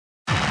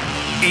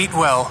Eat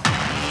well,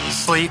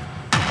 sleep,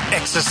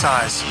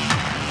 exercise.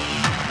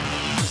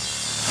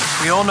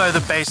 We all know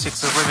the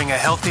basics of living a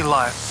healthy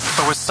life,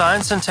 but with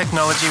science and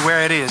technology where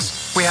it is,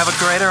 we have a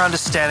greater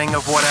understanding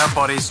of what our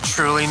bodies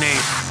truly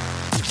need.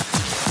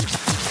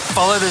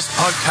 Follow this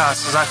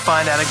podcast as I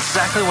find out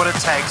exactly what it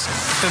takes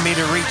for me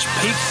to reach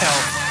peak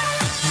health,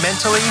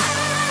 mentally,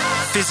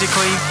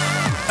 physically,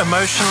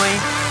 emotionally,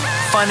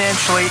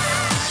 financially,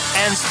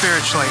 and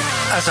spiritually,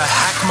 as I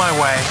hack my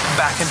way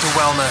back into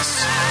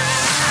wellness.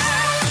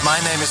 My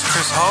name is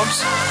Chris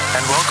Hobbs,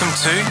 and welcome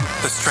to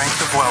The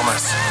Strength of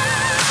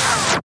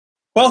Wellness.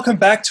 Welcome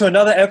back to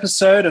another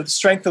episode of The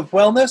Strength of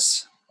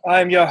Wellness.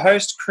 I'm your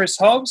host, Chris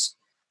Hobbs.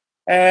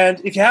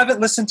 And if you haven't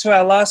listened to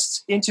our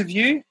last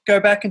interview, go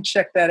back and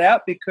check that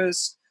out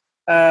because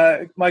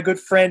my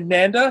good friend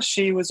Nanda,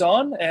 she was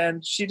on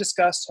and she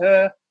discussed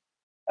her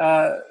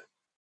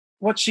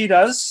what she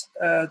does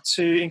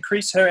to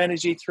increase her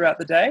energy throughout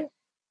the day.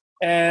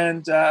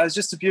 And it was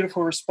just a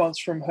beautiful response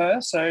from her.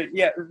 So,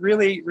 yeah,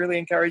 really, really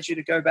encourage you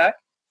to go back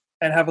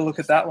and have a look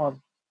at that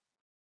one.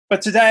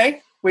 But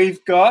today,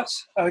 we've got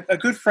a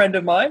good friend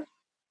of mine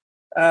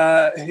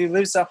who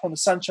lives up on the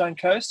Sunshine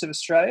Coast of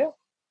Australia.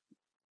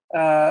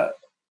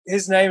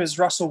 His name is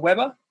Russell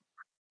Weber.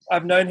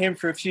 I've known him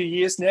for a few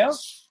years now.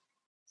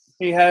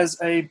 He has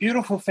a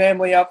beautiful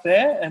family up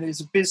there and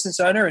is a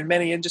business owner in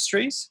many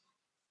industries.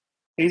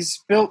 He's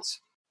built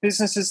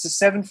businesses to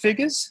 7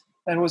 figures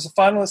and was a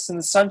finalist in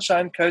the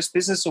Sunshine Coast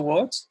Business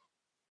Awards.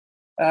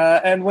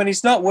 And when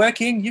he's not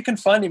working, you can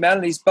find him out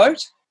on his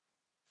boat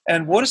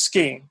and water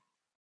skiing,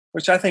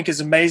 which I think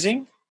is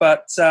amazing,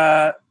 but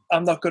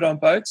I'm not good on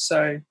boats,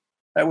 so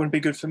that wouldn't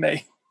be good for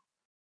me.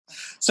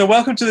 So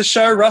welcome to the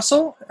show,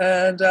 Russell,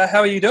 and how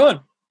are you doing?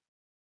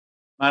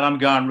 Mate, I'm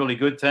going really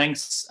good,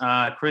 thanks.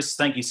 Chris,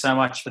 thank you so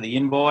much for the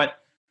invite.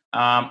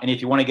 And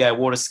if you want to go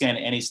water skiing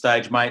at any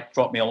stage, mate,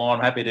 drop me a line.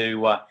 I'm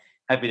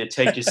happy to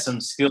teach you some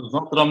skills.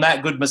 Not that I'm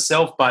that good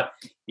myself, but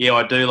yeah,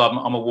 I do love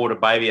them. I'm a water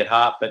baby at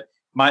heart. But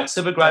mate,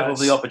 super grateful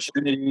for the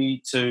opportunity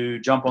to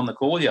jump on the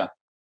call with you.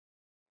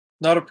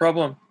 Not a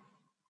problem.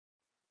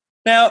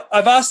 Now,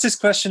 I've asked this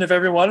question of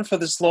everyone for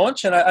this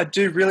launch, and I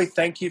do really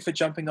thank you for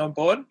jumping on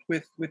board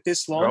with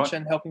this launch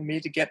and helping me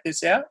to get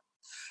this out.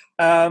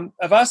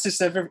 I've asked this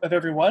of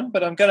everyone,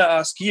 but I'm going to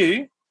ask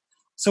you.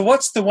 So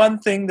what's the one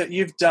thing that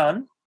you've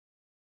done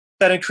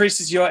that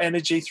increases your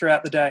energy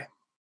throughout the day?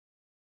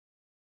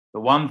 The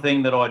one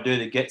thing that I do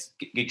that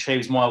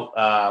achieves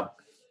my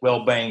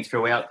well-being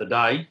throughout the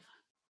day,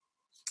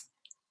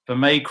 for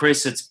me,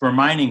 Chris, it's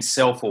remaining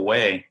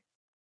self-aware.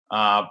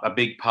 A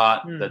big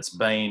part that's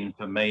been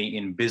for me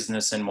in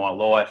business and my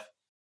life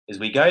is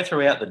we go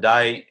throughout the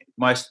day.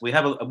 We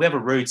have a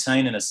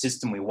routine and a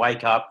system. We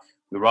wake up,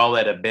 we roll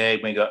out of bed.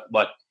 We got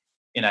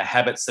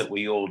habits that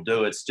we all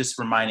do. It's just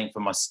remaining,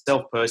 for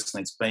myself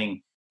personally, it's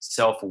being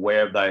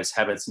self-aware of those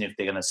habits and if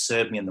they're going to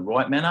serve me in the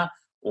right manner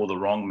or the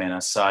wrong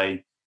manner. So,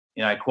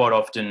 quite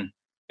often,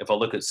 if I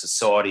look at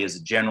society as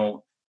a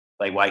general,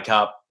 they wake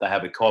up, they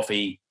have a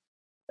coffee,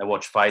 they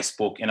watch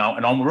Facebook,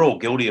 we're all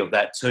guilty of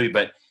that too.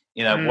 But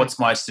what's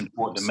most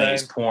important to me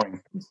is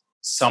pouring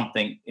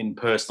something in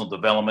personal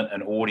development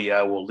and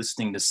audio or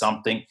listening to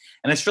something.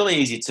 And it's really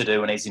easy to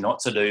do and easy not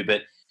to do.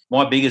 But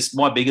my biggest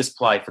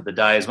play for the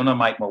day is when I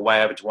make my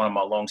way over to one of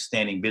my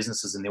long-standing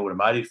businesses in the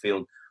automotive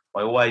field,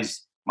 I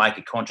always make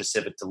a conscious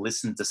effort to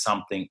listen to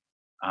something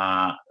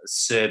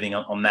serving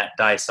on that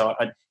day. So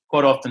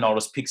quite often I'll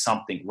just pick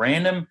something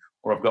random,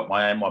 or I've got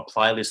my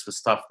playlist with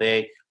stuff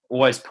there.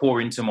 Always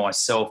pour into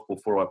myself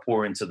before I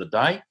pour into the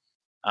day.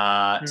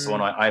 So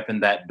when I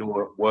open that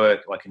door at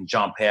work, I can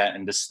jump out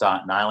and just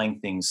start nailing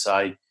things.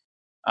 So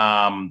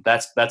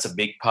that's a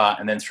big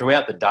part. And then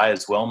throughout the day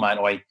as well, mate,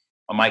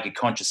 I make a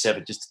conscious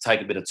effort just to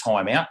take a bit of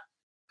time out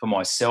for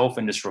myself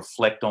and just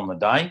reflect on the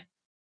day.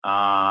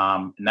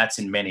 And that's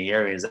in many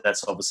areas.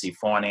 That's obviously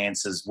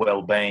finances,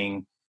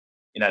 well-being.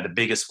 The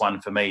biggest one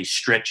for me is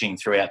stretching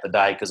throughout the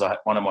day because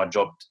one of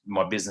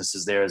my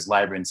businesses there is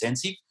labour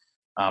intensive,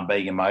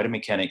 being a motor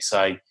mechanic.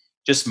 So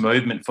just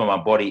movement for my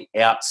body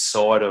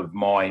outside of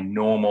my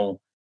normal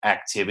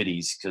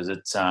activities because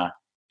it's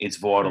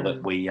vital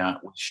that we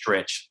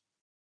stretch.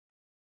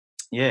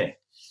 Yeah.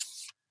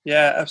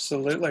 Yeah,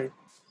 absolutely.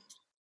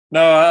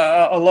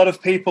 No, a lot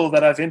of people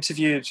that I've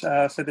interviewed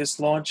for this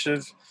launch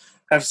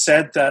have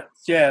said that,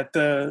 yeah,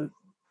 the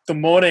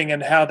morning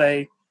and how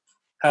they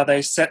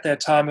set their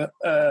time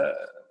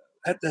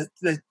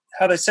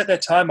how they set their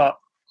time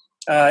up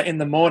in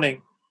the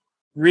morning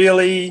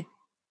really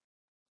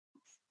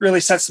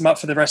sets them up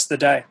for the rest of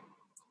the day.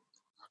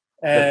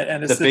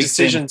 And it's the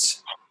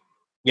decisions.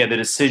 The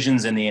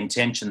decisions and the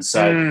intentions.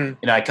 So,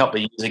 a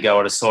couple of years ago,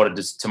 I decided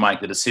to make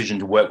the decision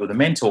to work with a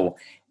mentor.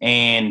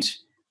 And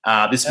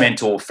this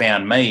mentor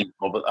found me,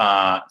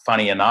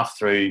 funny enough,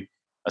 through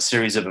a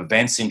series of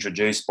events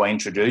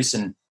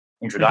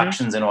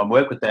introductions, and I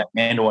worked with that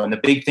mentor. And the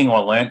big thing I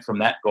learned from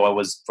that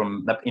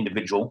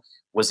individual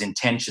was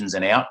intentions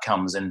and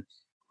outcomes. And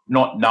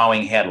not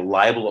knowing how to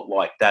label it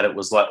like that. It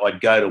was like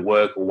I'd go to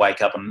work or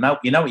wake up and know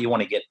what you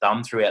want to get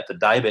done throughout the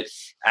day, but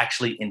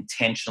actually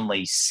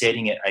intentionally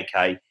setting it,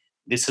 okay,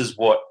 this is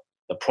what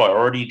the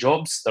priority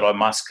jobs that I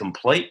must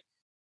complete.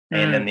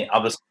 And then the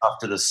other stuff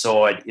to the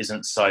side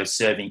isn't so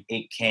serving.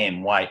 It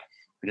can wait,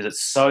 because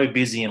it's so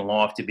busy in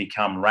life to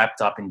become wrapped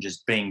up in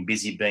just being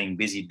busy,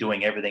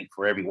 doing everything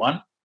for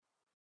everyone.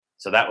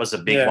 So that was a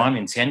big one,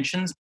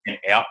 intentions and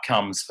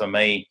outcomes for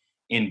me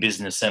in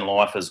business and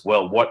life as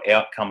well. What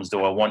outcomes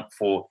do I want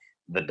for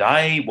the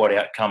day? What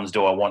outcomes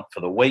do I want for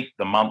the week,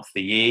 the month,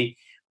 the year?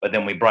 But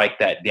then we break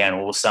that down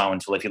also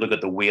until, if you look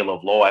at the wheel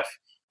of life,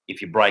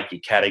 if you break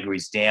your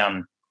categories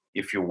down,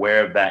 if you're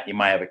aware of that, you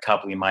may have a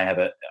couple, you may have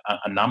a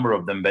number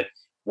of them, but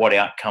what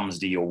outcomes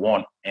do you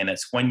want? And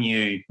it's when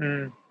you,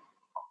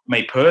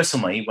 me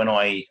personally, when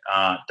I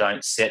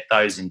don't set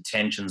those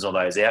intentions or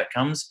those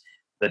outcomes,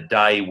 the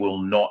day will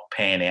not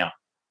pan out.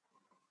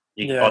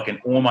 I can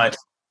almost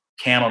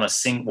count on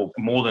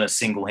more than a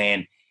single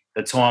hand,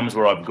 the times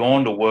where I've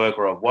gone to work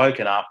or I've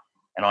woken up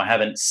and I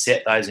haven't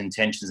set those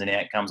intentions and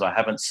outcomes. I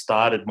haven't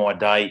started my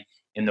day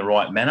in the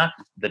right manner.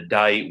 The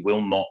day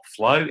will not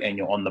flow, and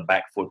you're on the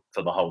back foot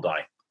for the whole day,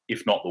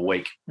 if not the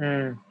week.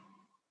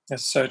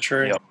 That's so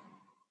true. Yep.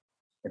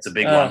 It's a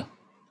big one.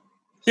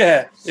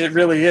 Yeah, it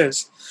really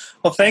is.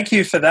 Well, thank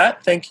you for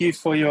that. Thank you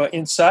for your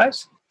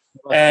insight.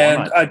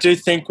 And I do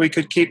think we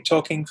could keep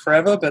talking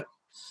forever, but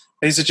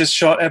these are just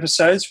short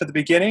episodes for the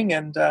beginning,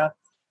 and I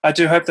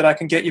do hope that I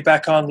can get you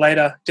back on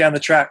later down the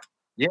track.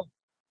 Yeah,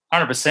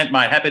 100%,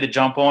 mate. Happy to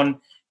jump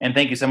on, and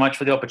thank you so much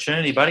for the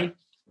opportunity, buddy.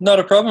 Not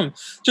a problem.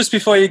 Just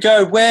before you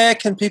go, where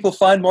can people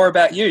find more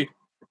about you?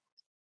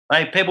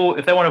 Hey, people,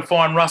 if they want to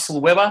find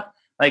Russell Weber,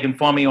 they can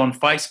find me on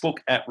Facebook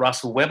at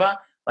Russell Weber.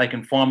 They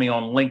can find me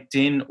on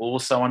LinkedIn,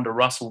 also under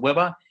Russell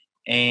Weber,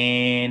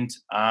 and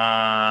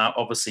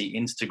obviously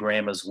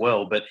Instagram as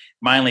well, but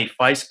mainly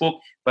Facebook.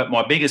 But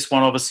my biggest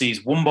one, obviously, is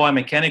Woombye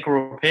Mechanical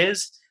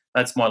Repairs.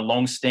 That's my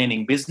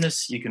long-standing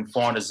business. You can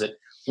find us at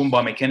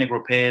Woombye Mechanical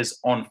Repairs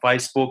on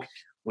Facebook.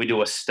 We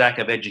do a stack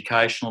of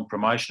educational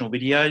promotional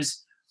videos.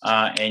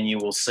 And you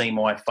will see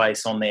my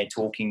face on there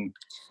talking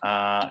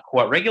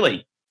quite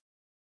regularly.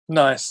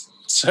 Nice.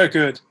 So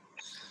good.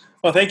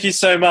 Well, thank you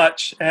so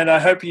much, and I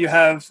hope you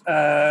have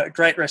a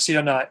great rest of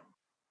your night.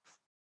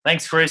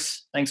 Thanks,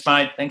 Chris. Thanks,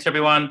 mate. Thanks,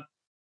 everyone.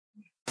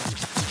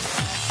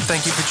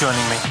 Thank you for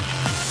joining me.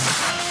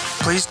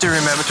 Please do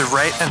remember to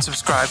rate and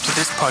subscribe to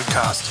this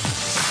podcast.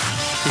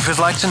 If you'd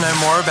like to know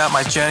more about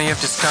my journey of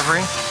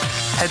discovery,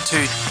 head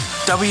to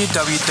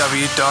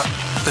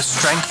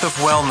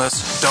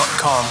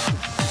www.thestrengthofwellness.com,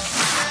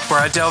 where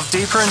I delve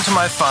deeper into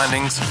my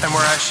findings and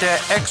where I share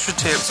extra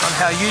tips on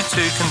how you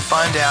too can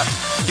find out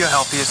your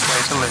healthiest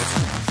way to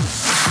live.